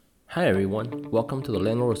Hi everyone, welcome to the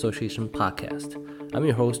Landlord Association podcast. I'm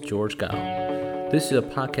your host, George Gao. This is a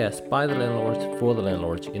podcast by the landlords for the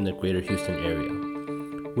landlords in the greater Houston area.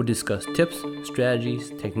 We discuss tips,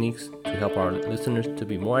 strategies, techniques to help our listeners to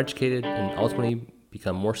be more educated and ultimately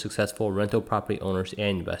become more successful rental property owners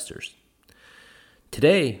and investors.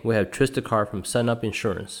 Today, we have Trista Carr from SunUp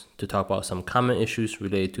Insurance to talk about some common issues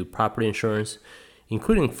related to property insurance,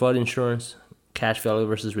 including flood insurance, cash value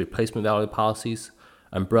versus replacement value policies,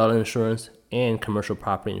 umbrella insurance, and commercial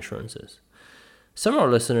property insurances. Some of our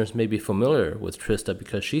listeners may be familiar with Trista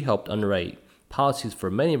because she helped underwrite policies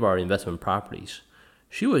for many of our investment properties.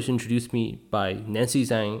 She was introduced me by Nancy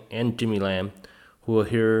Zhang and Jimmy Lam, who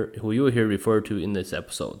you will hear referred to in this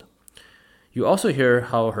episode. You also hear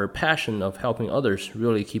how her passion of helping others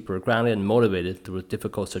really keep her grounded and motivated through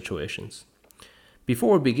difficult situations.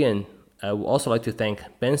 Before we begin, I would also like to thank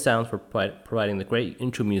Ben Sounds for providing the great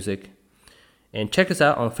intro music. And check us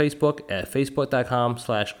out on Facebook at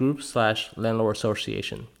facebook.com/group/landlord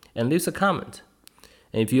association and leave us a comment.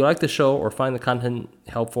 And if you like the show or find the content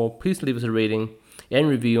helpful, please leave us a rating and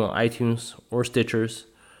review on iTunes or Stitchers.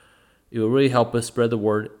 It will really help us spread the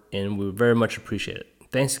word, and we very much appreciate it.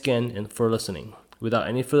 Thanks again and for listening. Without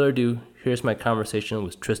any further ado, here's my conversation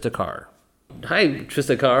with Trista Carr. Hi,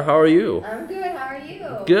 Trista Carr. How are you? I'm good. How are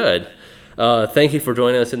you? Good. Thank you for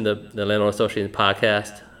joining us in the Landlord Association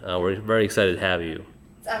podcast. We're very excited to have you.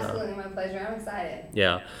 It's absolutely my pleasure. I'm excited.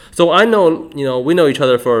 Yeah. So I know, we know each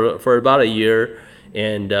other for about a year,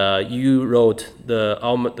 and you wrote the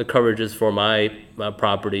coverages for my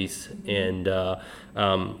properties, and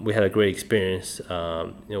we had a great experience,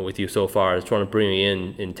 with you so far. I just want to bring you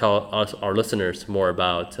in and tell us, our listeners, more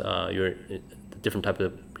about your different types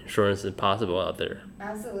of insurance is possible out there.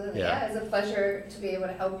 Absolutely. Yeah, it's a pleasure to be able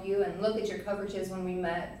to help you and look at your coverages. When we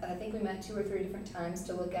met, I think we met 2 or 3 different times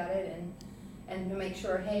to look at it and to make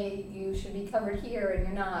sure, hey, you should be covered here and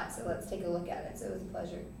you're not, so let's take a look at it. So it was a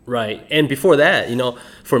pleasure. Right. And before that,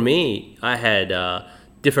 for me, I had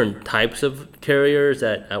different types of carriers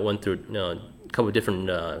that I went through, a couple of different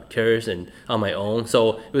carriers and on my own.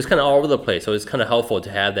 So it was kind of all over the place. So it's kind of helpful to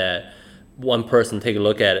have that one person take a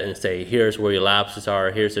look at it and say, here's where your lapses are,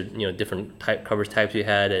 here's the different coverage types you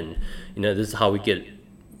had, and this is how we get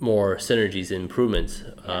more synergies and improvements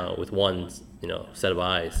with one set of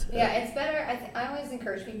eyes. Yeah, it's better. I always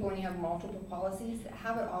encourage people, when you have multiple policies, to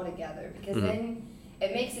have it all together, because then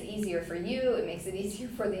it makes it easier for you, it makes it easier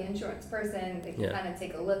for the insurance person. They can kind of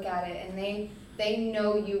take a look at it, and they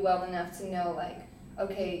know you well enough to know, like,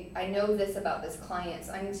 okay, I know this about this client,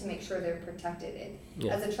 so I need to make sure they're protected.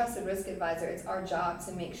 As a trusted risk advisor, it's our job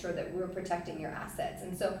to make sure that we're protecting your assets.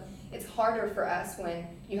 And so it's harder for us when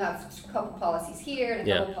you have a couple policies here and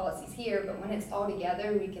a couple policies here, but when it's all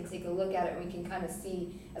together, we can take a look at it and we can kind of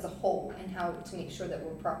see as a whole and how to make sure that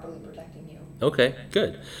we're properly protecting you. Okay,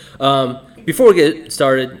 good. Before we get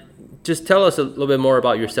started, just tell us a little bit more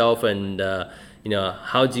about yourself and how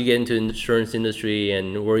did you get into the insurance industry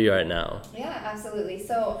and where you're at now? Yeah, absolutely.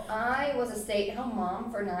 So I was a stay-at-home mom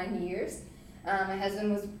for 9 years. My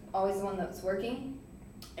husband was always the one that was working,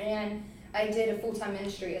 and I did a full-time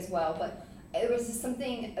ministry as well, but it was just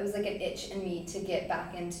something, it was like an itch in me to get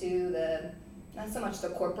back into not so much the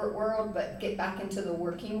corporate world, but get back into the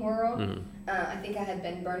working world. Mm-hmm. I think I had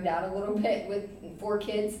been burned out a little bit with 4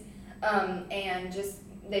 kids, and just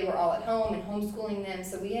they were all at home and homeschooling them,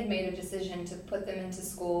 so we had made a decision to put them into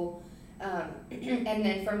school, and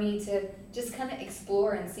then for me to just kind of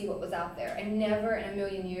explore and see what was out there. I never in a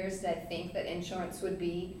million years did I think that insurance would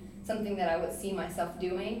be something that I would see myself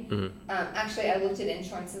doing. Mm-hmm. Actually, I looked at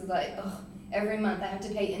insurance as like, every month I have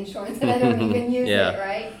to pay insurance and I don't even use it,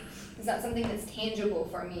 right? It's not something that's tangible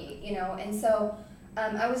for me, and so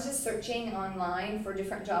I was just searching online for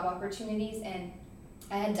different job opportunities, and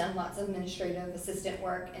I had done lots of administrative assistant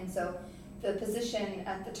work, and so the position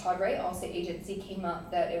at the Todd Ray Allstate agency came up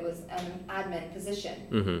that it was an admin position.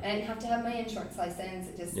 Mm-hmm. I didn't have to have my insurance license,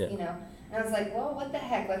 it just, and I was like, well, what the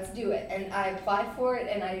heck, let's do it. And I applied for it,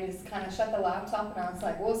 and I just kind of shut the laptop, and I was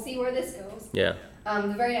like, we'll see where this goes. Yeah.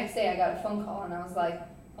 The very next day, I got a phone call, and I was like,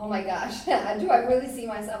 oh my gosh, do I really see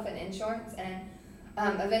myself in insurance? And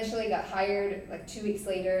eventually got hired like 2 weeks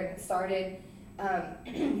later, and started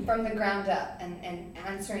from the ground up and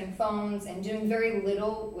answering phones and doing very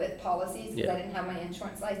little with policies because I didn't have my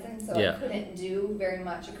insurance license, so I couldn't do very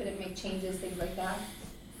much. I couldn't make changes, things like that.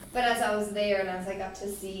 But as I was there and as I got to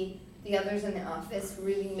see the others in the office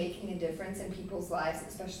really making a difference in people's lives,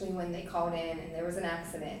 especially when they called in and there was an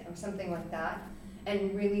accident or something like that,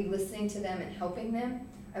 and really listening to them and helping them,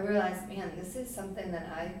 I realized, man, this is something that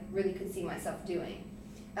I really could see myself doing.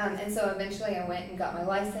 And so eventually I went and got my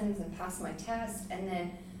license and passed my test, and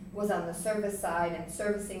then was on the service side and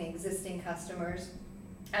servicing existing customers,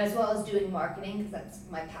 as well as doing marketing, because that's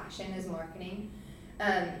my passion is marketing.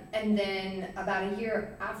 And then about a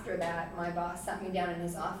year after that, my boss sat me down in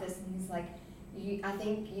his office and he's like, I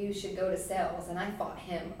think you should go to sales. And I fought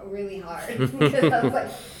him really hard because I was like,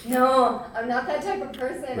 no, I'm not that type of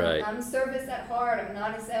person. Right. I'm service at heart. I'm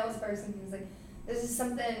not a salesperson. He's like, this is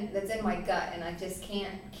something that's in my gut and I just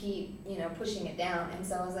can't keep, pushing it down. And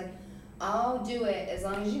so I was like, I'll do it as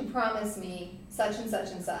long as you promise me such and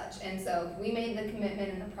such and such. And so we made the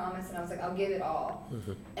commitment and the promise, and I was like, I'll give it all.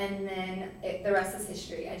 Mm-hmm. And then the rest is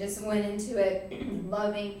history. I just went into it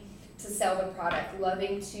loving to sell the product,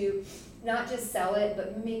 loving to not just sell it,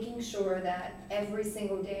 but making sure that every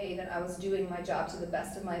single day that I was doing my job to the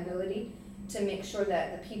best of my ability to make sure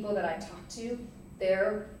that the people that I talk to,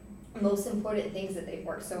 their most important things that they've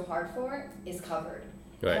worked so hard for is covered.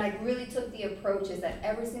 Right. And I really took the approach is that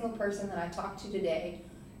every single person that I talk to today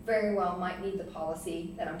very well might need the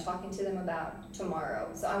policy that I'm talking to them about tomorrow.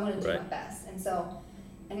 So I want to do my best.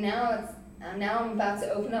 And now I'm about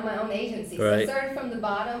to open up my own agency. So I started from the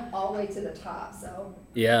bottom all the way to the top. So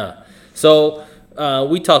yeah. So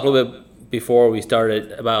we talked a little bit before we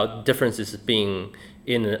started about differences being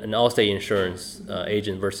in an Allstate insurance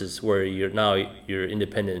agent versus where you're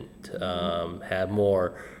independent, have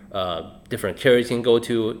more different carriers you can go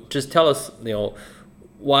to. Just tell us,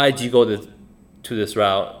 why did you go to this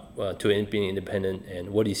route to being independent, and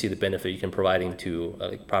what do you see the benefit you can providing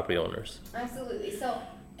to property owners? Absolutely.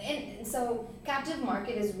 So captive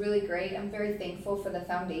market is really great. I'm very thankful for the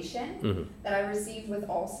foundation that I received with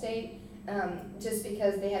Allstate, just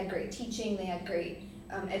because they had great teaching, they had great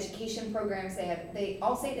education programs.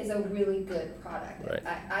 Allstate is a really good product. Right.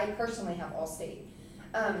 I personally have Allstate.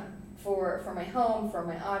 For my home, for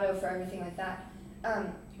my auto, for everything like that.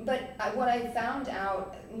 But what I found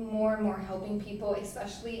out more and more helping people,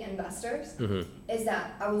 especially investors, is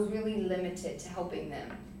that I was really limited to helping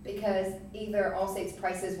them because either Allstate's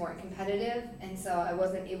prices weren't competitive and so I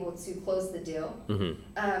wasn't able to close the deal,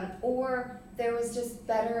 or there was just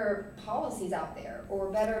better policies out there or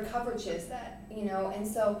better coverages that, and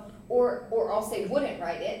so, or Allstate wouldn't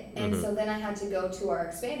write it. And so then I had to go to our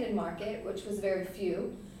expanded market, which was very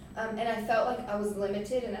few. And I felt like I was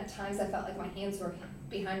limited, and at times I felt like my hands were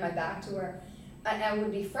behind my back to where I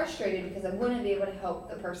would be frustrated because I wouldn't be able to help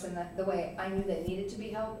the person the way I knew they needed to be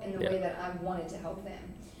helped and the way that I wanted to help them.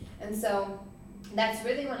 And so that's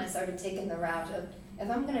really when I started taking the route of,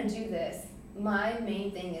 if I'm going to do this, my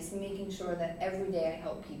main thing is making sure that every day I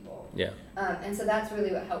help people. Yeah. And so that's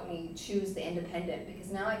really what helped me choose the independent,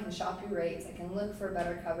 because now I can shop your rates, I can look for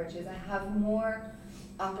better coverages, I have more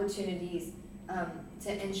opportunities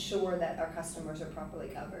to ensure that our customers are properly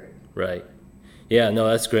covered. Right. Yeah, no,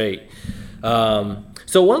 that's great.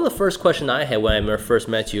 So one of the first questions I had when I first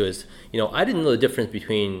met you is, I didn't know the difference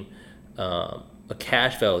between a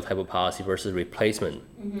cash value type of policy versus replacement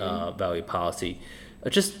value policy.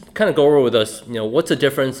 Just kind of go over with us, what's the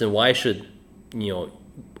difference and why should,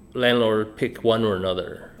 landlord pick one or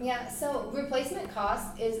another? Yeah, so replacement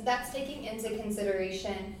cost that's taking into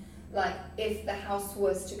consideration, like if the house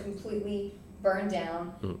was to completely burn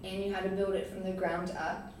down and you had to build it from the ground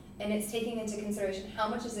up, and it's taking into consideration how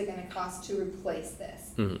much is it going to cost to replace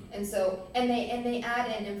this. And so they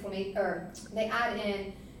add in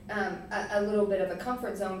a little bit of a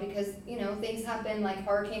comfort zone because things happen like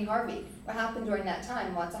Hurricane Harvey. What happened during that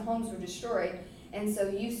time? Lots of homes were destroyed, and so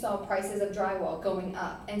you saw prices of drywall going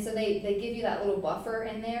up, and so they give you that little buffer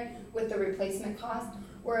in there with the replacement cost.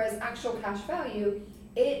 Whereas actual cash value,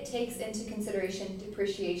 it takes into consideration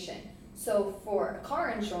depreciation. So for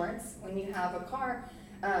car insurance, when you have a car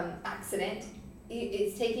accident,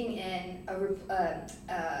 it's taking in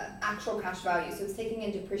actual cash value. So it's taking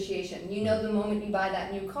in depreciation. The moment you buy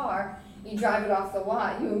that new car, you drive it off the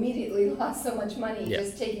lot, you immediately lost so much money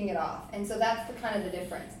just taking it off. And so that's the kind of the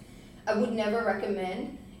difference. I would never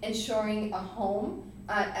recommend insuring a home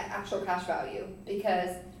at actual cash value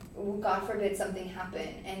because God forbid something happen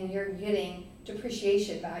and you're getting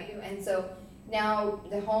depreciation value. And so now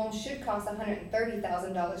the home should cost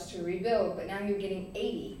 $130,000 to rebuild, but now you're getting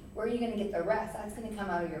 $80,000. Where are you going to get the rest? That's going to come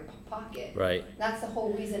out of your pocket. Right. That's the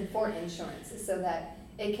whole reason for insurance, is so that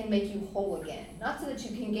it can make you whole again. Not so that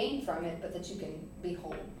you can gain from it, but that you can be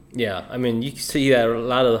whole. Yeah, I mean, you can see that a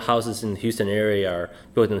lot of the houses in the Houston area are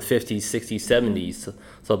built in the 50s, 60s, 70s.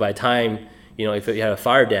 So by the time if you have a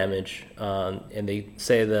fire damage, and they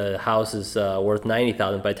say the house is worth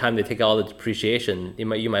 90,000, by the time they take all the depreciation, you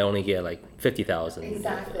might only get like 50,000.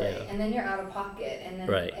 Exactly, Yeah. and then you're out of pocket, and then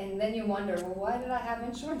Right. and then you wonder, well, why did I have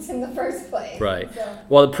insurance in the first place? Right. So,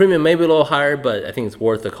 Well, the premium may be a little higher, but I think it's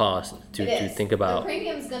worth the cost to think about. The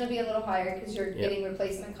premium's going to be a little higher because you're Yeah. getting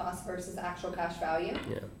replacement cost versus actual cash value.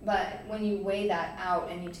 Yeah. But when you weigh that out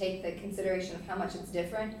and you take the consideration of how much it's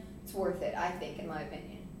different, it's worth it, I think, in my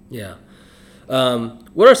opinion. Yeah.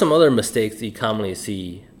 What are some other mistakes that you commonly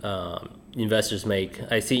see investors make?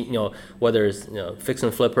 I see, whether it's fix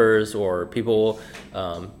and flippers or people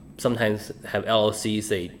sometimes have LLCs.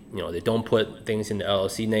 They don't put things in the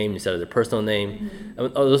LLC name instead of their personal name. Are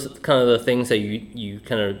those kind of the things that you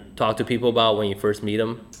kind of talk to people about when you first meet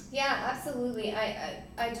them? Yeah, absolutely.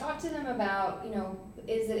 I talk to them about,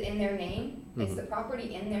 is it in their name? Is the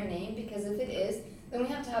property in their name? Because if it is, then we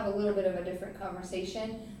have to have a little bit of a different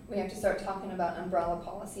conversation. We have to start talking about umbrella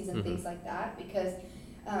policies and things like that, because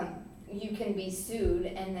you can be sued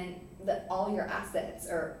and then all your assets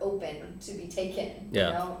are open to be taken.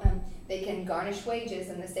 Yeah. They can garnish wages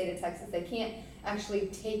in the state of Texas. They can't actually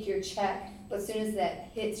take your check, but as soon as that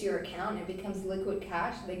hits your account, it becomes liquid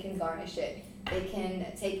cash, they can garnish it. They can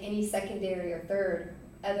take any secondary or third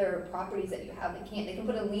other properties that you have. They can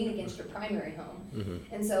put a lien against your primary home.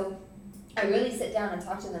 And so I really sit down and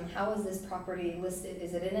talk to them. How is this property listed?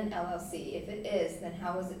 Is it in an LLC? If it is, then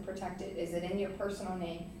how is it protected? Is it in your personal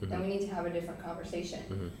name? Then we need to have a different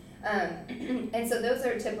conversation. And so those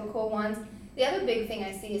are typical ones. The other big thing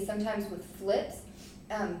I see is sometimes with flips,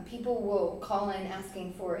 people will call in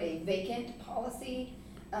asking for a vacant policy.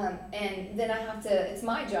 And then it's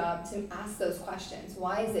my job to ask those questions.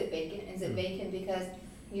 Why is it vacant? Is it vacant because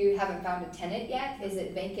you haven't found a tenant yet? Is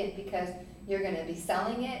it vacant because you're going to be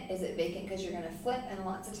selling it? Is it vacant because you're going to flip? And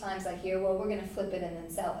lots of times I hear, well, we're going to flip it and then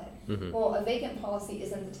sell it. Well, a vacant policy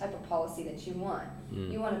isn't the type of policy that you want.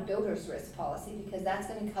 You want a builder's risk policy, because that's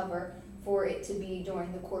going to cover for it to be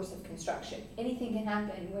during the course of construction. Anything can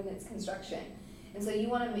happen when it's construction. And so you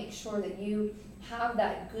want to make sure that you have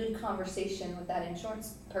that good conversation with that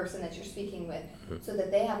insurance person that you're speaking with, so that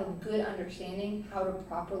they have a good understanding how to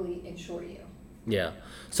properly insure you. Yeah.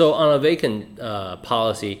 So on a vacant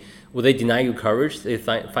policy, will they deny you coverage? They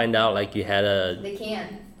find out like you had They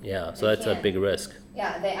can. Yeah. So that's a big risk.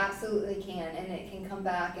 Yeah, they absolutely can, and it can come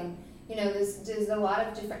back. And there's a lot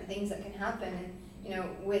of different things that can happen.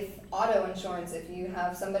 And with auto insurance, if you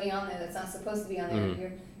have somebody on there that's not supposed to be on there, if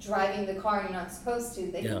you're driving the car and you're not supposed to,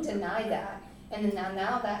 they can deny that. And then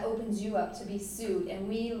now that opens you up to be sued. And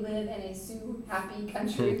we live in a sue-happy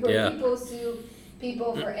country where people sue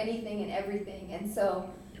people for anything and everything. And so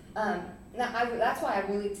that's why I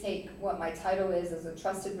really take what my title is as a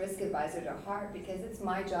trusted risk advisor to heart, because it's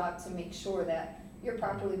my job to make sure that you're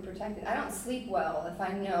properly protected. I don't sleep well if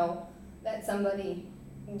I know that somebody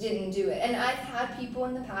didn't do it. And I've had people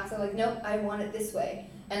in the past that are like, nope, I want it this way.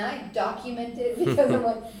 And I document it because I'm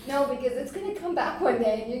like, no, because it's going to come back one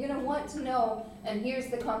day and you're going to want to know, and here's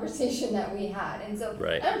the conversation that we had. And so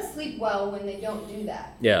I don't sleep well when they don't do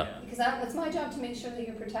that. Yeah. Because it's my job to make sure that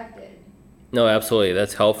you're protected. No, absolutely.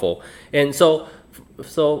 That's helpful. And so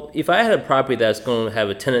if I had a property that's going to have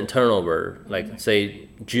a tenant turnover, like say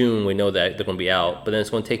June, we know that they're going to be out, but then it's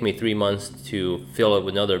going to take me 3 months to fill it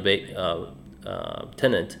with another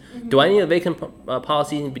tenant. Do I need a vacant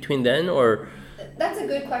policy in between then, or? That's a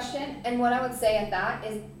good question, and what I would say at that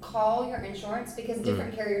is call your insurance, because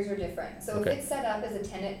different carriers are different. So if it's set up as a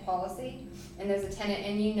tenant policy, and there's a tenant,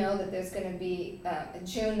 and you know that there's going to be in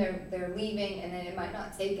June they're leaving, and then it might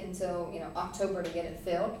not take until October to get it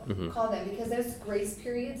filled, call them, because there's grace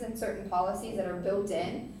periods in certain policies that are built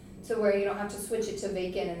in to where you don't have to switch it to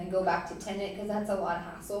vacant and then go back to tenant, because that's a lot of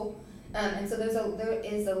hassle. And so there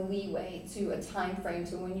is a leeway to a time frame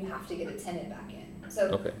to when you have to get a tenant back in.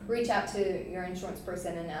 So reach out to your insurance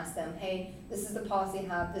person and ask them, hey, this is the policy I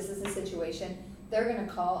have, this is the situation. They're going to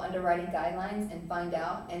call underwriting guidelines and find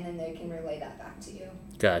out, and then they can relay that back to you.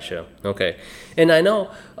 Gotcha. Okay. And I know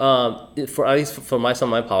for at least for some of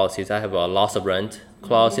my policies, I have a loss of rent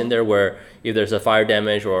clause in there, where if there's a fire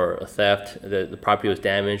damage or a theft, the property was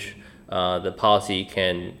damaged, the policy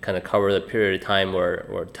can kind of cover the period of time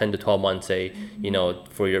or 10 to 12 months, say,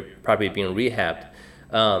 for your property being rehabbed.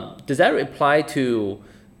 Does that apply to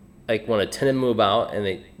like when a tenant move out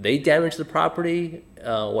and they damage the property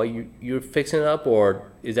while you're fixing it up,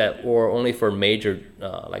 or is that only for major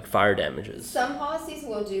like fire damages? Some policies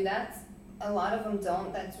will do that. A lot of them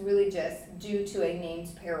don't. That's really just due to a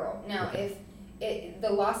named peril. Now, if the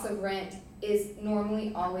loss of rent is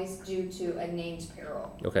normally always due to a named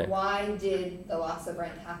peril. Okay. Why did the loss of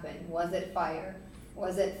rent happen? Was it fire?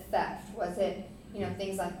 Was it theft? Was it,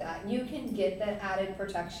 things like that? You can get that added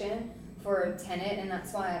protection for a tenant, and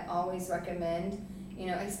that's why I always recommend,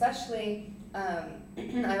 especially, I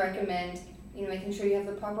recommend, making sure you have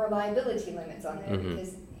the proper liability limits on there,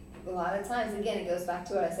 because a lot of times, again, it goes back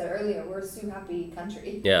to what I said earlier, we're a sue-happy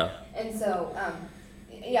country. Yeah. And so,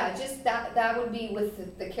 just that would be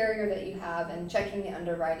with the carrier that you have and checking the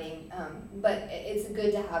underwriting. But it's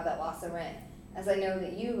good to have that loss of rent, as I know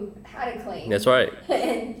that you had a claim. That's right.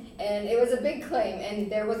 and it was a big claim,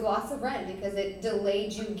 and there was loss of rent because it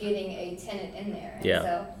delayed you getting a tenant in there.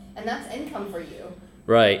 And and that's income for you.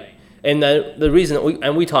 Right. And the reason,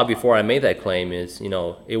 we talked before I made that claim is,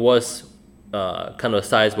 it was kind of a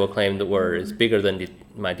sizable claim where it's bigger than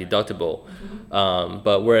my deductible.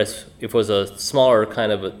 But whereas if it was a smaller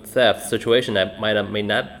kind of a theft situation, I may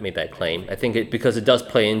not make that claim. I think because it does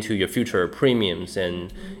play into your future premiums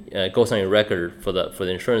and it goes on your record for the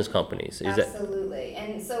insurance companies. Absolutely.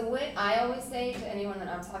 And so what I always say to anyone that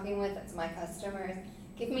I'm talking with, that's my customers,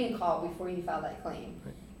 give me a call before you file that claim.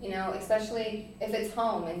 Especially if it's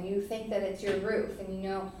home and you think that it's your roof, and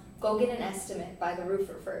go get an estimate by the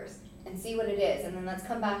roofer first and see what it is, and then let's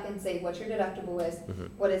come back and say what your deductible is.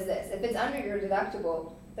 What is this? If it's under your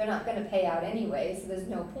deductible, they're not going to pay out anyway, so there's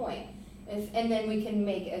no point. And then we can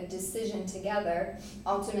make a decision together,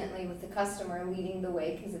 ultimately with the customer leading the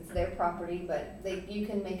way because it's their property, but you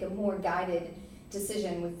can make a more guided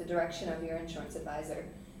decision with the direction of your insurance advisor.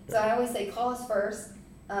 So I always say call us first,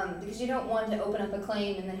 because you don't want to open up a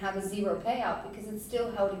claim and then have a zero payout because it's still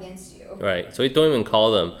held against you. Right. So you don't even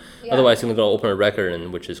call them. Yeah. Otherwise, you're going to open a record,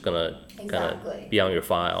 and which is going to kind of be on your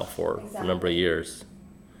file for a number of years.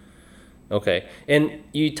 Okay. And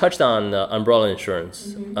you touched on umbrella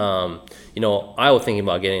insurance. I was thinking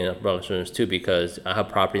about getting umbrella insurance too because I have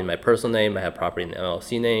property in my personal name. I have property in the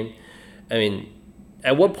LLC name. I mean,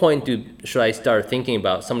 at what point should I start thinking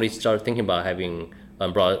about having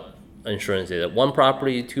umbrella insurance? Is it one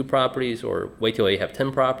property, two properties, or wait till you have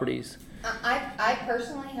 10 properties? I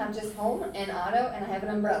personally have just home and auto, and I have an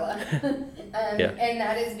umbrella. And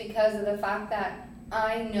that is because of the fact that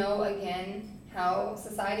I know, again, how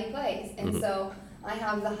society plays. And so I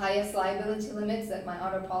have the highest liability limits that my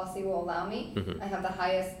auto policy will allow me. I have the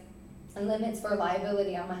highest limits for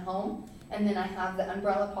liability on my home. And then I have the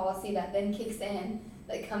umbrella policy that then kicks in,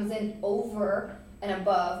 that comes in over and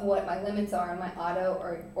above what my limits are on my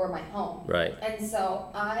auto or my home. Right. And so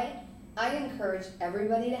I encourage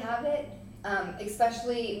everybody to have it,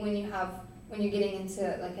 especially when you're getting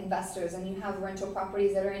into like investors and you have rental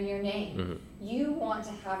properties that are in your name. You want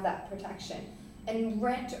to have that protection. And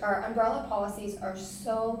umbrella policies are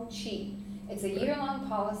so cheap. It's a year-long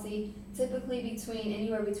policy, typically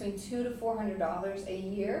anywhere between $200 to $400 a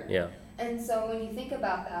year. Yeah. And so when you think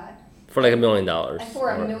about that, for like $1 million. For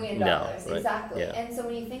 $1 million, right? Exactly. Yeah. And so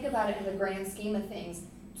when you think about it in the grand scheme of things,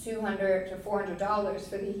 $200 to $400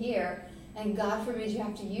 for the year, and God forbid you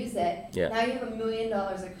have to use it, now you have $1 million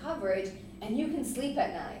of coverage, and you can sleep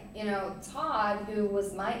at night. Todd, who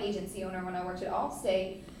was my agency owner when I worked at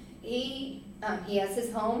Allstate, he has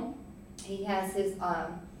his home, he has his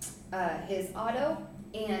auto,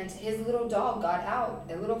 and his little dog got out.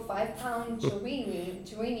 A little 5-pound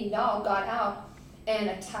Chiweenie dog got out and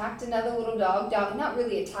attacked another little dog, not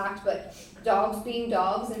really attacked, but dogs being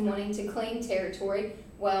dogs and wanting to claim territory.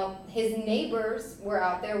 Well, his neighbors were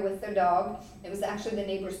out there with their dog. It was actually the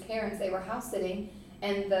neighbor's parents. They were house sitting,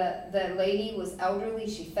 and the lady was elderly.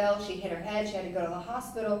 She fell, she hit her head, she had to go to the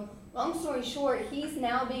hospital. Long story short, he's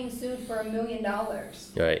now being sued for $1 million.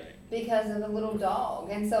 Right. Because of the little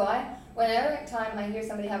dog. And so whenever time I hear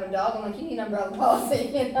somebody have a dog, I'm like, you need an umbrella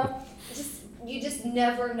policy, You just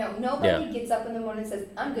never know. Nobody gets up in the morning and says,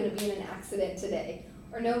 I'm going to be in an accident today.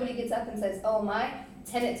 Or nobody gets up and says, oh, my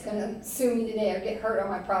tenant's going to sue me today or get hurt on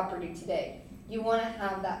my property today. You want to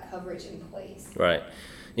have that coverage in place. Right.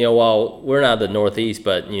 While we're not the Northeast,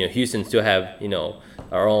 but, Houston still have,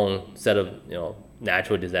 our own set of,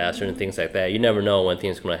 natural disaster and things like that. You never know when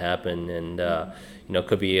things are going to happen. And, it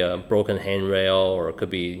could be a broken handrail or it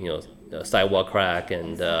could be, a sidewalk crack.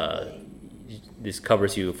 And this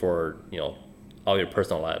covers you for, all your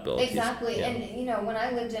personal liabilities. Exactly. Yeah. And, when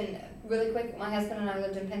I lived in, really quick, my husband and I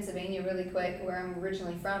lived in Pennsylvania really quick, where I'm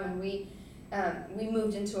originally from, and we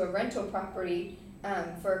moved into a rental property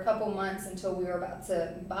for a couple months until we were about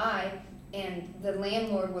to buy, and the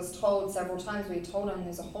landlord was told several times, we told him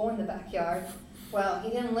there's a hole in the backyard. Well, he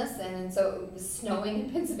didn't listen, and so it was snowing in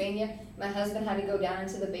Pennsylvania. My husband had to go down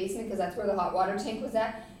into the basement because that's where the hot water tank was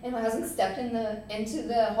at, and my husband stepped into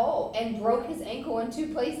the hole and broke his ankle in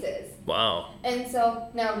 2 places. Wow. And so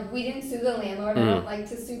now we didn't sue the landlord. I don't like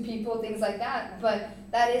to sue people, things like that. But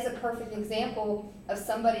that is a perfect example of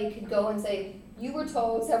somebody could go and say, you were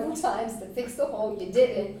told several times to fix the hole, you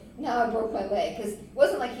didn't, now I broke my leg. Because it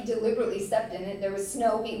wasn't like he deliberately stepped in it. There was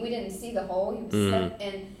snow, we didn't see the hole, he stepped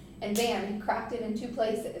in, and bam, he cracked it in 2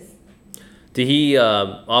 places. Did he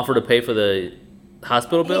offer to pay for the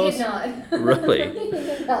hospital bills? He did not. Really? He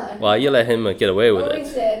did not. Wow, you let him get away with Well, it. we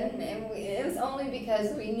did, and it was only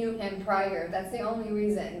because we knew him prior. That's the only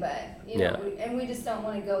reason. But you know, we just don't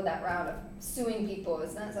want to go that route of suing people.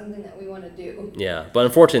 It's not something that we want to do. Yeah, but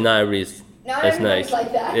unfortunately, not everybody's. Not that's everybody's nice.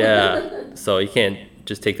 like that. Yeah, so you can't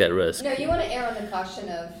just take that risk. No, you want to err on the caution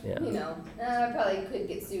of, Yeah. you know, I probably could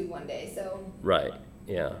get sued one day. So. Right.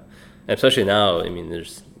 Yeah. And especially now, I mean,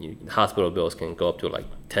 hospital bills can go up to like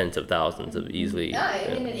tens of thousands of easily. Yeah,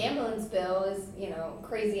 I mean, an ambulance bill is, you know,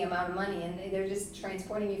 crazy amount of money, and they're just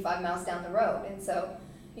transporting you 5 miles down the road, and so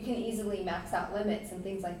you can easily max out limits and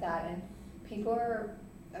things like that, and people are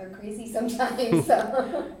crazy sometimes.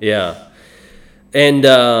 So. Yeah, and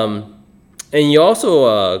you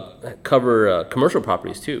also cover commercial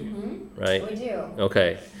properties too, right? We do.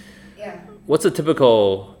 Okay. Yeah. What's a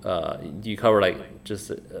typical? Do you cover like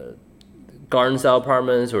just garden style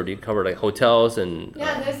apartments, or do you cover like hotels and?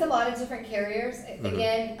 Yeah, there's a lot of different carriers.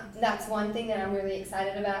 Again, that's one thing that I'm really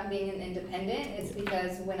excited about being an independent. It's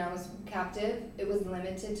because when I was captive, it was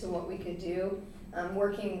limited to what we could do.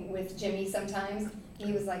 Working with Jimmy sometimes,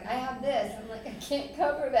 he was like, I have this. I'm like, I can't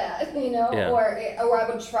cover that, you know? Yeah. Or I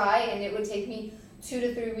would try and it would take me 2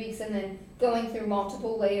 to 3 weeks, and then going through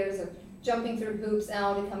multiple layers of jumping through hoops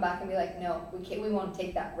now to come back and be like, no, we won't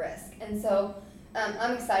take that risk. And so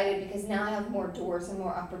I'm excited because now I have more doors and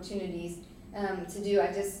more opportunities to do.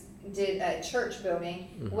 I just did a church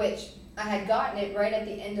building, which I had gotten it right at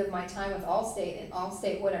the end of my time with Allstate, and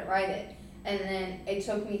Allstate wouldn't write it. And then it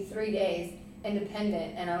took me 3 days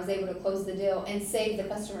independent, and I was able to close the deal and save the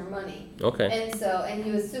customer money. Okay. And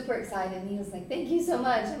he was super excited, and he was like, thank you so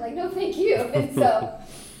much. I'm like, no, thank you. And so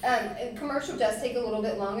commercial does take a little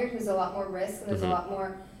bit longer because there's a lot more risk, and there's a lot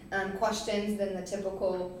more questions than the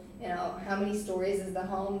typical, you know, how many stories is the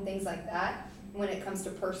home, things like that, when it comes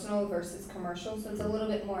to personal versus commercial. So it's a little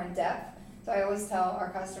bit more in depth. So I always tell our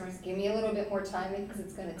customers, give me a little bit more time because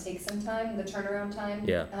it's going to take some time, the turnaround time.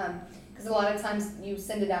 Yeah. Because a lot of times you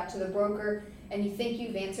send it out to the broker and you think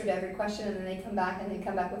you've answered every question, and then they come back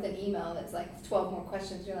with an email that's like 12 more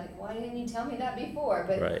questions. You're like, why didn't you tell me that before?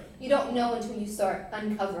 But you don't know until you start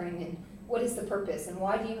uncovering and what is the purpose, and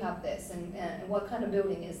why do you have this, and what kind of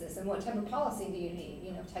building is this, and what type of policy do you need,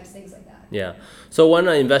 you know, types, things like that. Yeah. So when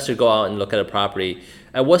an investor go out and look at a property,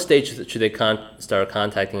 at what stage should they start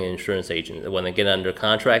contacting an insurance agent? When they get under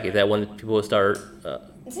contract? Is that when people start?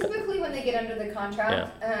 Typically when they get under the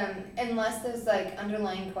contract, unless there's like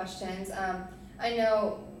underlying questions. I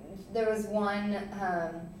know there was one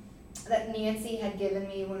that Nancy had given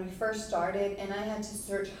me when we first started, and I had to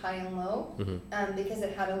search high and low because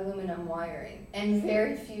it had aluminum wiring, and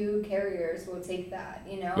very few carriers will take that,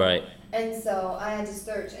 you know. Right. And so I had to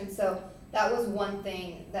search, and so that was one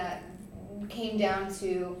thing that came down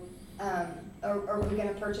to, are we going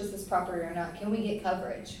to purchase this property or not? Can we get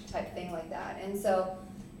coverage, type thing like that. And so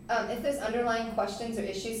if there's underlying questions or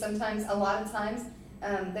issues, sometimes, a lot of times,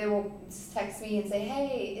 they will text me and say,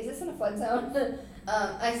 hey, is this in a flood zone?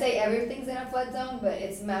 I say everything's in a flood zone, but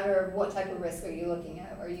it's a matter of what type of risk are you looking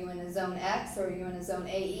at. Are you in a zone X or are you in a zone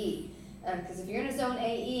AE? Because if you're in a zone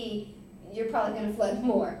AE, you're probably going to flood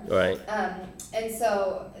more. Right. And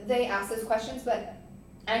so they ask those questions, but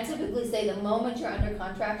I typically say the moment you're under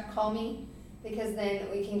contract, call me, because then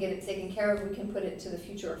we can get it taken care of. We can put it to the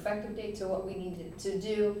future effective date, to what we need to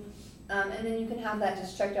do. And then you can have that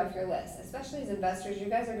just checked off your list. Especially as investors, you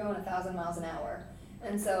guys are going 1,000 miles an hour.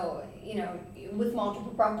 And so, you know, with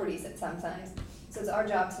multiple properties at sometimes. So it's our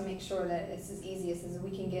job to make sure that it's as easy as we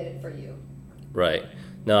can get it for you. Right.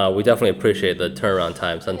 No, we definitely appreciate the turnaround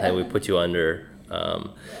time. Sometimes we put you under.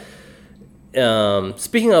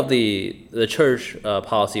 Speaking of the church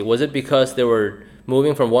policy, was it because they were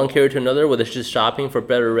moving from one carrier to another? Were they just shopping for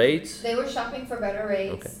better rates? They were shopping for better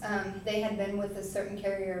rates. Okay. They had been with a certain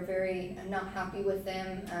carrier, very not happy with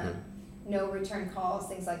them. No return calls,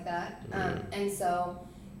 things like that. And so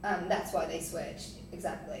that's why they switched,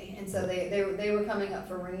 exactly. And so they were coming up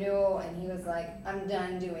for renewal, and he was like, I'm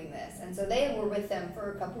done doing this. And so they were with them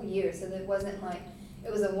for a couple years, so it wasn't like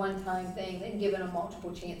it was a one-time thing. They'd given them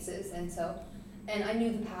multiple chances. And I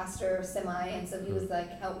knew the pastor semi, and so he was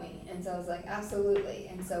like, help me. And so I was like, absolutely.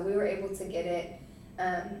 And so we were able to get it,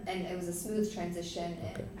 and it was a smooth transition,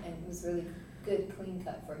 and it was really good clean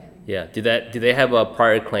cut for him. Yeah. Did they have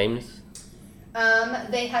prior claims?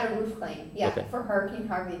 They had a roof claim. Yeah, Okay. for Hurricane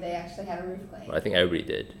Harvey, they actually had a roof claim. Well, I think everybody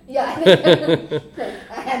did. Yeah,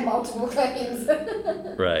 I had multiple claims.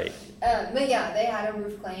 Right. But yeah, they had a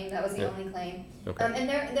roof claim. That was the only claim. Okay. And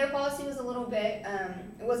their policy was a little bit.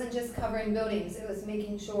 It wasn't just covering buildings. It was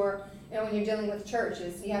making sure, when you're dealing with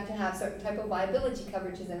churches, you have to have certain type of liability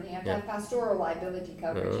coverages in there. You have to have pastoral liability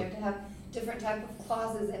coverage. You have to have different type of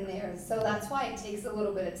clauses in there. So that's why it takes a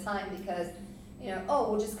little bit of time because,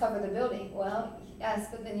 we'll just cover the building. Well, yes,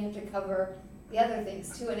 but then you have to cover the other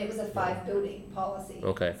things too. And it was a 5-building policy.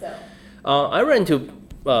 Okay. So. I ran into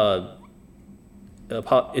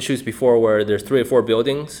issues before where there's 3 or 4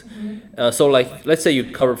 buildings. So like, let's say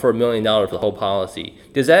you cover for $1 million for the whole policy.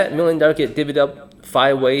 Does that $1 million get divided up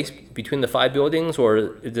 5 ways between the 5 buildings, or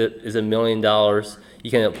is it $1 million you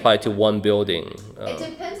can apply to one building? It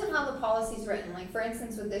depends on how the policy's written. Like for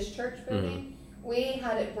instance, with this church building, we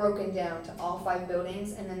had it broken down to all 5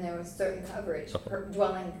 buildings, and then there was certain coverage,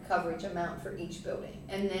 dwelling coverage amount for each building,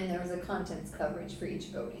 and then there was a contents coverage for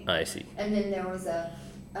each building. I see. And then there was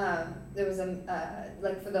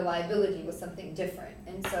like for the liability was something different,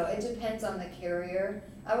 and so it depends on the carrier.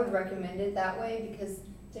 I would recommend it that way because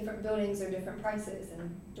different buildings are different prices,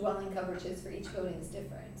 and dwelling coverages for each building is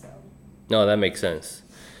different. So. No, that makes sense.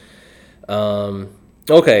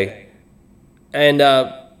 Okay, and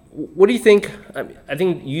what do you think? I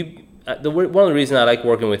think one of the reasons I like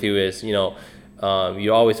working with you is you're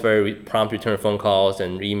always very prompt to return phone calls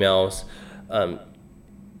and emails.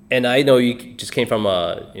 And I know you just came from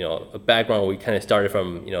a background where we kind of started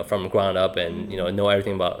from the ground up and know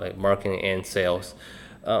everything about like marketing and sales.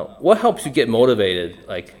 What helps you get motivated,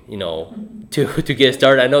 to get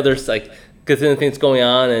started? I know there's like different things going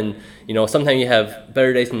on, and sometimes you have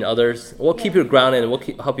better days than others. What keep you grounded, and what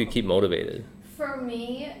help you keep motivated? For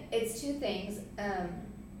me, it's 2 things.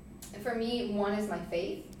 For me, one is my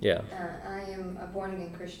faith. Yeah. I am a born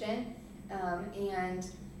again Christian, and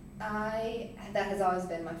that has always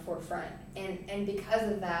been my forefront, and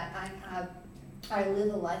because of that, I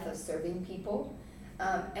live a life of serving people,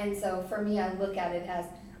 and so for me, I look at it as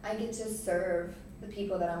I get to serve the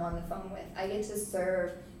people that I'm on the phone with. I get to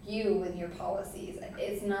serve you with your policies.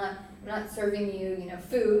 I'm not serving you,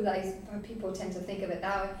 food. Like people tend to think of it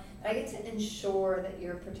that way, but I get to ensure that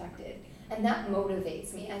you're protected, and that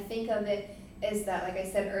motivates me. I think of it as that, like I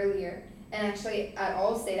said earlier. And actually, at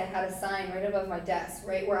Allstate, I had a sign right above my desk,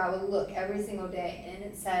 right where I would look every single day, and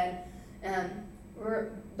it said,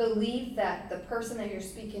 believe that the person that you're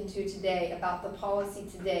speaking to today about the policy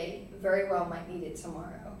today very well might need it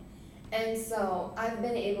tomorrow. And so I've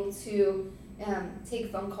been able to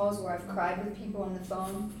take phone calls where I've cried with people on the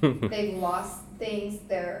phone. They've lost things,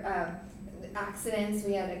 their accidents.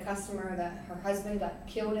 We had a customer that her husband got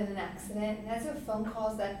killed in an accident. And those are phone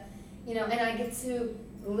calls that, and I get to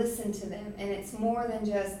listen to them, and it's more than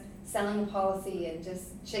just selling a policy and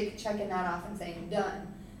just checking that off and saying done,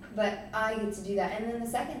 but I get to do that. And then the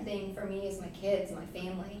second thing for me is my kids, my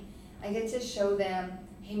family. I get to show them,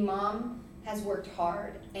 hey, mom has worked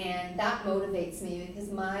hard, and that motivates me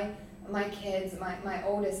because my kids, my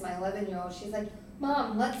oldest, my 11-year-old, she's like,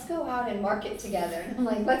 Mom, let's go out and market together. And I'm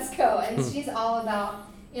like, let's go. And she's all about,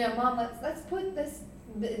 Mom, let's put this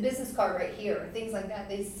business card right here, things like that.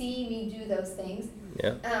 They see me do those things.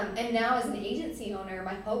 Yeah. And now as an agency owner,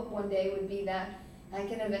 my hope one day would be that I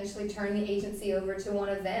can eventually turn the agency over to one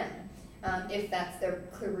of them, if that's their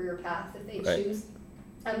career path that they choose.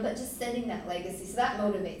 But just sending that legacy, so that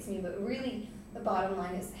motivates me. But really, the bottom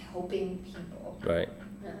line is helping people. Right.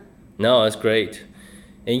 Yeah. No, that's great.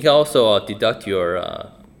 And you can also deduct your,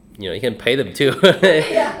 you can pay them too.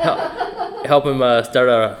 help them start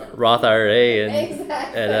a Roth IRA and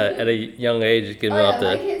at a young age, get them up to.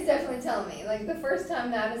 My kids definitely tell me. Like the first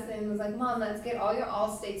time Madison was like, Mom, let's get all your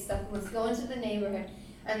Allstate stuff and let's go into the neighborhood.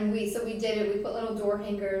 And we did it. We put little door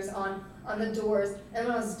hangers on the doors. And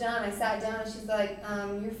when I was done, I sat down and she's like,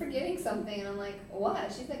 you're forgetting something. And I'm like,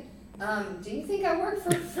 what? She's like, do you think I work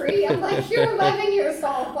for free? I'm like, you're 11 years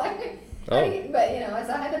old. But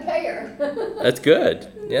so I had to pay her. That's good.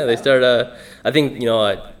 Yeah, they start. I think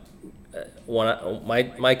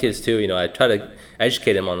my kids too. I try to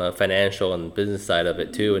educate them on the financial and business side of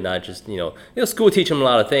it too, and not just school teach them a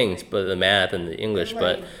lot of things, but the math and the English.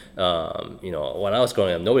 Right. But when I was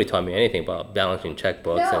growing up, nobody taught me anything about balancing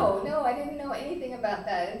checkbooks. No, I didn't know anything about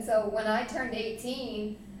that. And so when I turned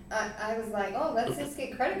 18. I was like, oh, let's just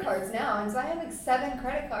get credit cards now. And so I had like 7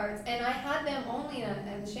 credit cards, and I had them only, and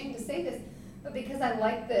I'm ashamed to say this, but because I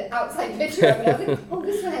liked the outside picture of it, I was like, oh,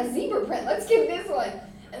 this one has zebra print. Let's get this one.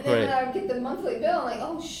 And then when I would get the monthly bill, I'm like,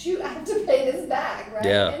 oh, shoot, I have to pay this back, right?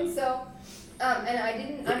 Yeah. And so And I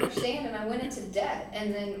didn't understand, and I went into debt.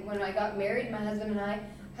 And then when I got married, my husband and I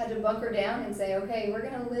had to bunker down and say, okay, we're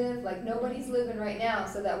going to live like nobody's living right now,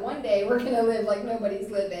 so that one day we're going to live like nobody's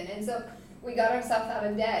living. And so we got ourselves out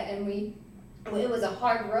of debt, and it was a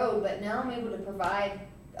hard road, but now I'm able to provide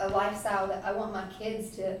a lifestyle that I want my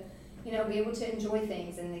kids to, be able to enjoy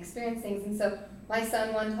things and experience things. And so my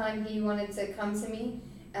son, one time, he wanted to come to me,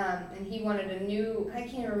 and he wanted I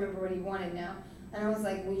can't remember what he wanted now. And I was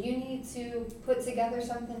like, well, you need to put together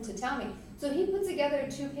something to tell me. So he put together a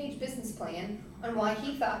 2-page business plan on why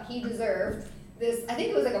he thought he deserved this. I think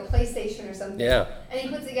it was like a PlayStation or something. Yeah. And he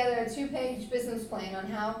put together a 2-page business plan on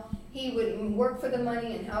how he would work for the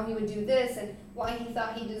money and how he would do this and why he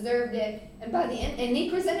thought he deserved it. And by the end, and he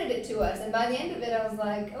presented it to us. And by the end of it, I was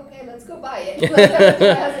like, okay, let's go buy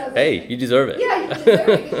it. Hey, you deserve it. Yeah, you deserve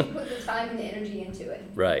it because you put the time and the energy into it.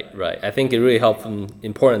 Right. I think it really helps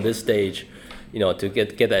important at this stage, to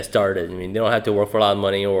get that started. I mean, they don't have to work for a lot of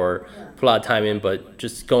money or put a lot of time in, but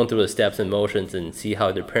just going through the steps and motions and see how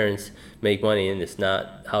their parents make money, and it's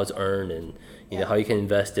not how it's earned, and how you can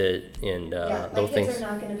invest it, and those things. My kids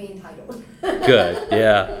are not going to be entitled. Good.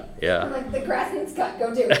 Yeah. I'm like, the grass needs cut.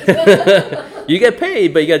 Go do it. You get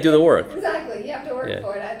paid, but you got to do the work. Exactly. You have to work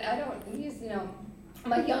for it. I don't use,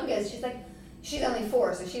 my youngest, she's only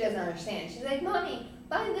 4, so she doesn't understand. She's like, Mommy,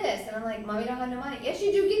 buy this. And I'm like, Mommy, don't have no money. Yes,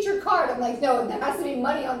 you do. Get your card. I'm like, no, there has to be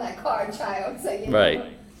money on that card, child. So, Right.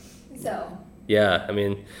 So. Yeah, I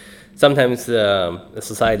mean, sometimes the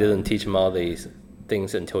society doesn't teach them all these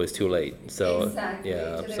things until it's too late. So exactly.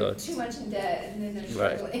 Yeah, so they're too much in debt, and then they're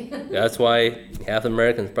struggling. Right. That's why half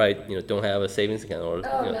Americans probably don't have a savings account or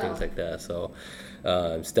things like that. So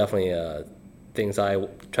it's definitely things I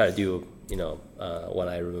try to do. When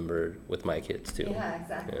I remember with my kids too. Yeah,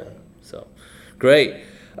 exactly. Yeah. So great.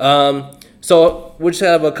 So we just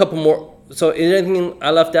have a couple more. So is there anything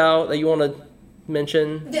I left out that you want to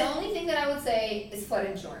mention? The only thing that I would say is flood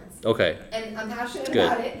insurance. Okay. And I'm passionate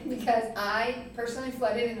about it because I personally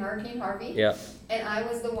flooded in Hurricane Harvey. Yeah. And I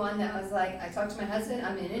was the one that was like, I talked to my husband,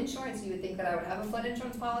 I'm in insurance, you would think that I would have a flood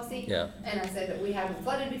insurance policy. Yeah. And I said that we haven't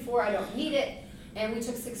flooded before, I don't need it. And we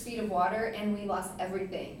took 6 feet of water and we lost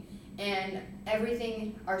everything. And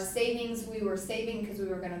everything, our savings, we were saving because we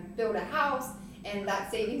were going to build a house, and that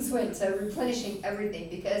savings went to replenishing everything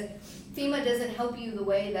because FEMA doesn't help you the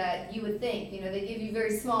way that you would think. They give you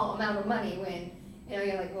very small amount of money when,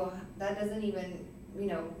 you're like, well, that doesn't even,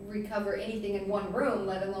 recover anything in one room,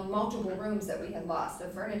 let alone multiple rooms that we had lost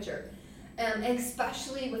of furniture. And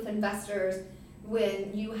especially with investors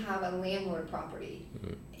when you have a landlord property.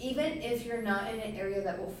 Mm-hmm. Even if you're not in an area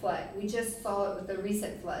that will flood. We just saw it with the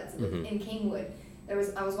recent floods in Kingwood.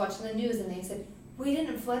 I was watching the news and they said, we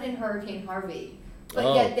didn't flood in Hurricane Harvey,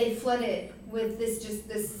 but yet they flooded with this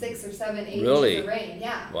 6 or 7, 8 really? inches of rain.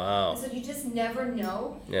 Yeah. Wow. And so you just never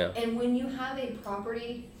know. Yeah. And when you have a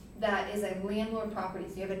property that is a landlord property,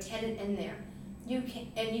 so you have a tenant in there, you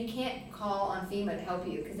can't call on FEMA to help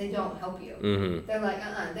you because they don't help you. Mm-hmm. They're like,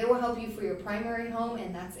 they will help you for your primary home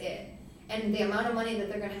and that's it. And the amount of money that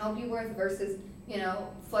they're going to help you with versus,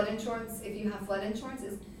 flood insurance, if you have flood insurance,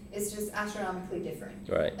 is just astronomically different.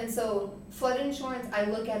 Right. And so flood insurance, I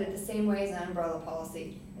look at it the same way as an umbrella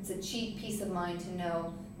policy. It's a cheap peace of mind to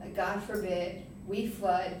know that God forbid we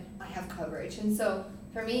flood, I have coverage. And so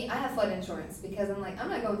for me, I have flood insurance because I'm like, I'm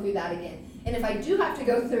not going through that again. And if I do have to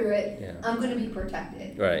go through it, I'm going to be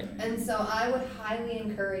protected. Right. And so I would highly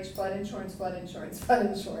encourage flood insurance, flood insurance, flood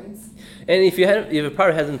insurance. And if your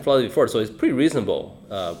property hasn't flooded before, so it's pretty reasonable.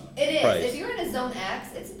 It is. Price. If you're in a zone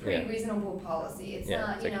X, it's a pretty reasonable policy. It's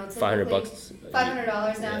not, it's it's $500.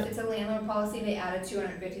 $500 now. If it's a landlord policy, they add a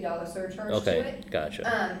 $250 surcharge to it.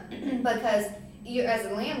 Gotcha. Because you, as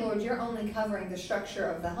a landlord, you're only covering the structure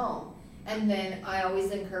of the home. And then I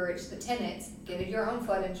always encourage the tenants, get your own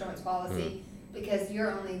flood insurance policy because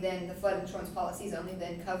the flood insurance policy is only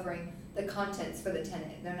then covering the contents for the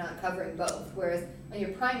tenant. They're not covering both. Whereas on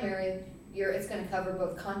your primary, it's going to cover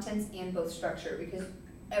both contents and both structure because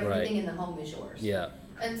everything in the home is yours. Yeah.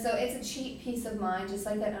 And so it's a cheap peace of mind, just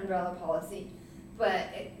like that umbrella policy. But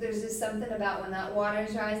there's just something about when that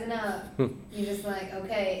water's rising up, you're just like,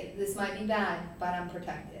 okay, this might be bad, but I'm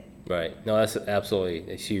protected. Right. No, that's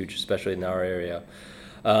absolutely huge, especially in our area.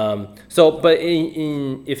 But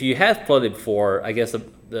if you have flooded before, I guess if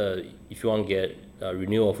you want to get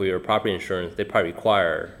renewal for your property insurance, they probably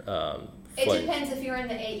require. It depends if you're in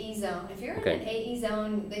the AE zone. If you're in an AE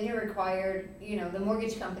zone, then you're required. The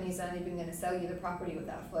mortgage company's not even going to sell you the property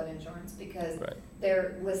without flood insurance because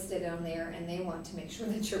they're listed on there, and they want to make sure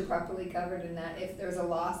that you're properly covered and that if there's a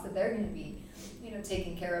loss, that they're going to be,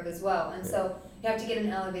 taken care of as well. And so you have to get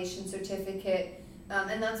an elevation certificate,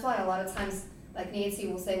 and that's why a lot of times like Nancy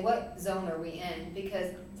will say, what zone are we in?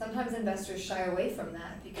 Because sometimes investors shy away from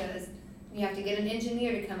that because you have to get an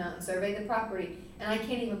engineer to come out and survey the property. And I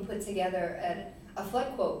can't even put together a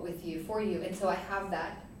flood quote for you until I have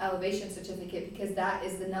that elevation certificate, because that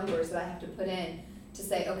is the numbers that I have to put in to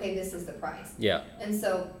say, okay, this is the price. Yeah. And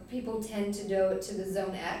so people tend to go to the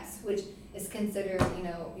zone X, which is considered,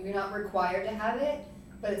 you're not required to have it,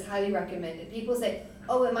 but it's highly recommended. People say,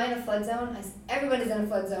 oh, am I in a flood zone? Everybody's in a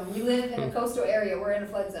flood zone. We live in a coastal area. We're in a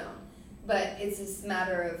flood zone. But it's just a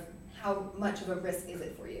matter of how much of a risk is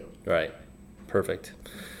it for you. Right. Perfect.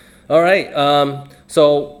 All right.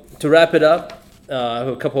 So to wrap it up, I have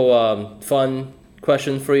a couple fun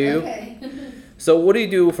questions for you. Okay. So what do you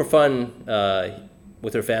do for fun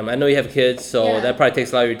with your family? I know you have kids, so that probably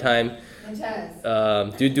takes a lot of your time. It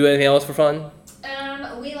does. Do you do anything else for fun?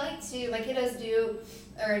 We like to, my kiddos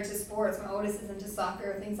are into sports. My oldest is into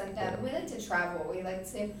soccer, things like that. But we like to travel.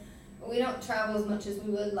 We don't travel as much as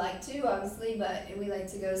we would like to, obviously, but we like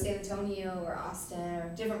to go to San Antonio or Austin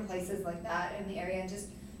or different places like that in the area and just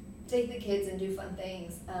take the kids and do fun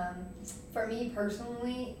things. For me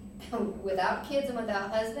personally, without kids and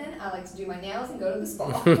without husband, I like to do my nails and go to the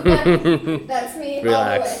spa. That's me.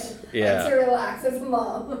 Relax. All the way. Yeah. I like to relax as a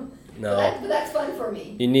mom. No. But that's fun for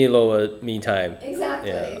me. You need a little me time. Exactly.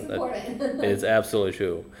 Yeah, it's important. It's absolutely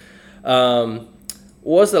true.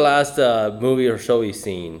 What's the last movie or show you've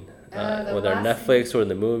seen? Whether Netflix or in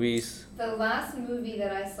the movies? The last movie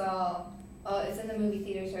that I saw, it's in the movie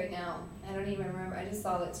theaters right now. I don't even remember. I just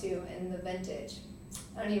saw it too in the Vintage.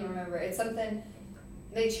 I don't even remember. It's something,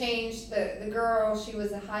 they changed the girl. She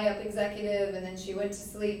was a high up executive, and then she went to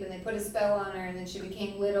sleep, and they put a spell on her, and then she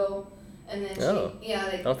became little. And then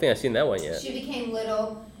I don't think I've seen that one yet. She became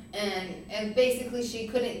little, and basically she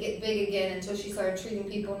couldn't get big again until she started treating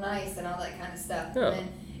people nice and all that kind of stuff. Oh. And then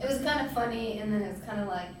it was kind of funny, and then it's kind of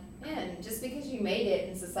like, man, just because you made it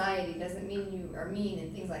in society doesn't mean you are mean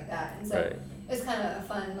and things like that. And so Right. it was kind of a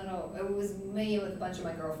fun little, it was me with a bunch of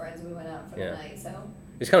my girlfriends. We went out for the night, so.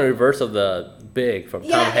 It's kind of reverse of the Big from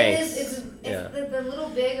Tom Hanks. It's the Little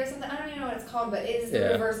Big or something. I don't even know what it's called, but it is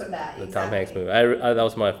the reverse of that. The exactly. Tom Hanks movie. That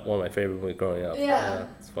was one of my favorite movies growing up. Yeah.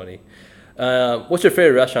 It's funny. What's your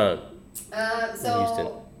favorite restaurant So in Houston?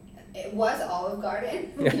 it was Olive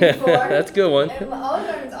Garden before. That's a good one. And Olive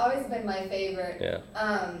Garden's always been my favorite. Yeah.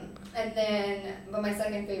 And then, but my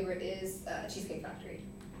second favorite is Cheesecake Factory.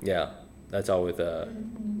 Yeah, that's always. I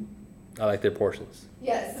like their portions.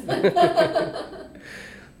 Yes.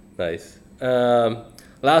 Nice.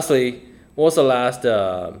 Lastly, what was the last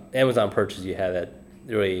Amazon purchase you had that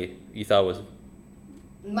really you thought was?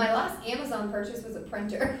 My last Amazon purchase was a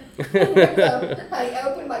printer. So I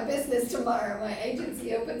open my business tomorrow. My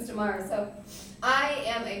agency opens tomorrow. So I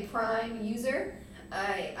am a Prime user.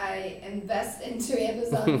 I invest into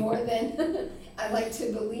Amazon more than I like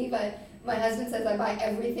to believe. My husband says I buy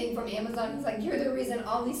everything from Amazon. He's like, you're the reason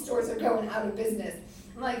all these stores are going out of business.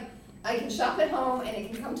 I'm like, I can shop at home and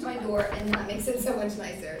it can come to my door, and that makes it so much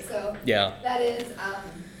nicer. So that is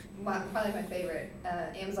probably my favorite.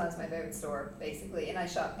 Amazon is my favorite store, basically, and I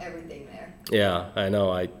shop everything there. Yeah, I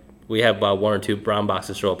know. We have about 1 or 2 brown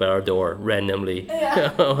boxes show up at our door randomly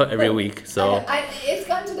every week. So it's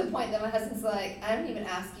gotten to the point that my husband's like, I don't even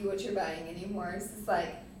ask you what you're buying anymore. It's just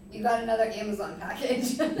like, you got another Amazon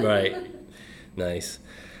package. Right. Nice.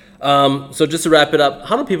 So just to wrap it up,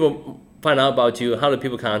 how do people find out about you? How do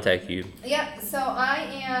people contact you? Yep. So I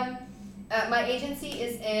am. My agency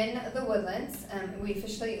is in the Woodlands. We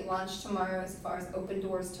officially launch tomorrow, as far as open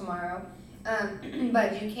doors tomorrow.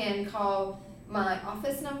 But you can call my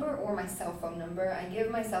office number or my cell phone number. I give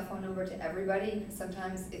my cell phone number to everybody.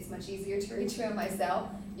 Sometimes it's much easier to reach me on my cell.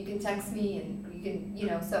 You can text me, and you can,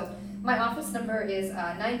 so my office number is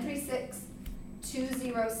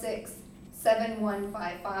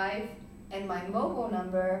 936-206-7155, and my mobile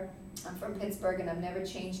number, I'm from Pittsburgh and I've never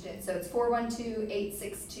changed it, so it's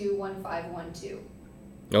 412-862-1512.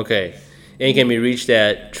 Okay. And you can be reached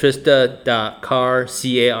at trista.carr,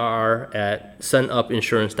 C-A-R-R, at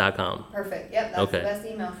sunupinsurance.com. Perfect. Yep, that's the best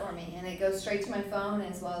email for me. And it goes straight to my phone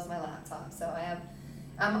as well as my laptop. So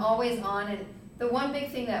I'm always on. And the one big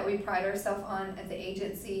thing that we pride ourselves on at the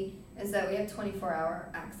agency is that we have 24-hour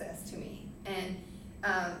access to me. And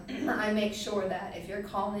I make sure that if you're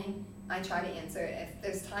calling, I try to answer it. If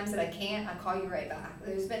there's times that I can't, I call you right back.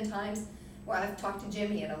 There's been times where I've talked to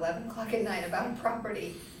Jimmy at 11 o'clock at night about a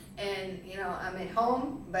property. And, I'm at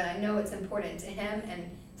home, but I know it's important to him. And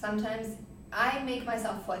sometimes I make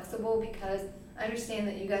myself flexible because I understand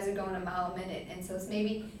that you guys are going a mile a minute. And so it's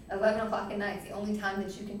maybe 11 o'clock at night is the only time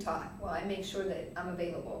that you can talk. Well, I make sure that I'm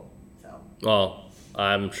available. So. Well,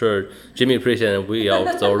 I'm sure Jimmy appreciates it, and we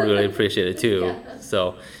also really appreciate it too. Yeah.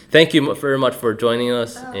 So thank you very much for joining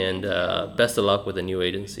us, Oh, and thank you. best of luck with the new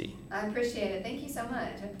agency. I appreciate it. Thank you so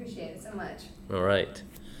much. I appreciate it so much. All right.